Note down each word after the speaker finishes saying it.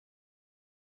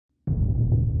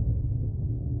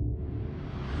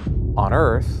On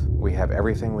Earth, we have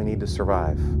everything we need to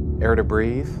survive: air to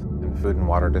breathe and food and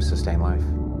water to sustain life.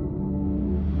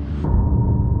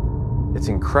 It's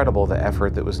incredible the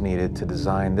effort that was needed to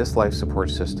design this life support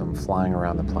system flying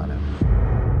around the planet.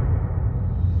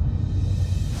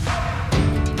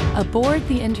 Aboard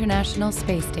the International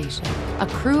Space Station, a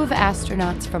crew of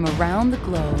astronauts from around the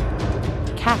globe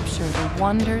capture the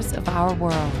wonders of our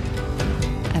world,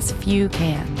 as few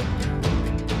can.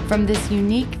 From this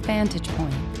unique vantage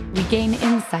point, we gain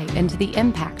insight into the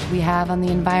impact we have on the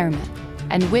environment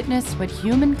and witness what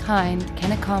humankind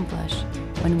can accomplish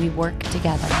when we work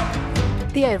together.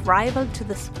 The arrival to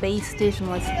the space station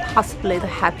was possibly the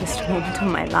happiest moment of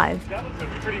my life. That was a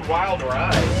pretty wild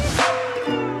ride.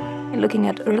 Looking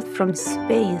at Earth from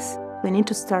space, we need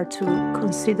to start to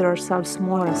consider ourselves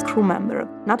more as crew members,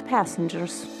 not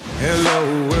passengers.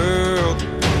 Hello world,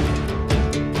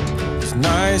 it's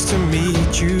nice to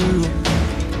meet you.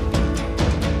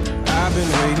 I've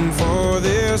been waiting for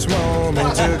this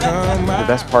moment to come. The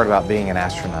best part about being an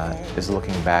astronaut is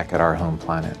looking back at our home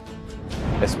planet.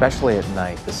 Especially at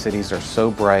night, the cities are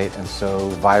so bright and so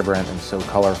vibrant and so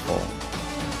colorful.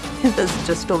 It was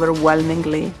just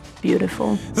overwhelmingly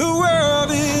beautiful. The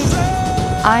world is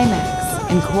Imax,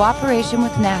 in cooperation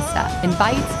with NASA,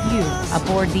 invites you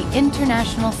aboard the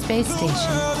International Space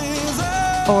Station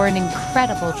for an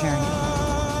incredible journey.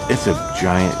 It's a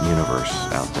giant universe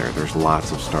out there. There's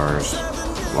lots of stars,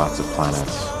 lots of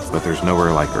planets, but there's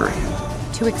nowhere like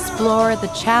Earth. To explore the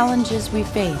challenges we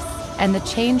face and the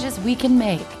changes we can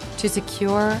make to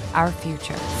secure our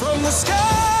future. from the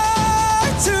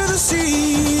sky to the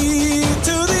sea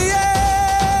to the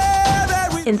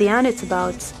air. In the end, it's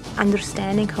about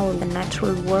understanding how the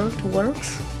natural world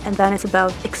works, and then it's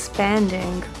about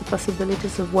expanding the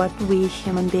possibilities of what we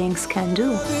human beings can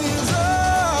do.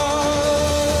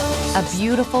 A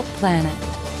beautiful planet.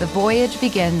 The voyage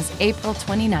begins April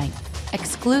 29th,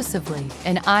 exclusively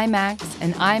in IMAX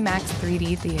and IMAX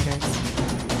 3D theaters.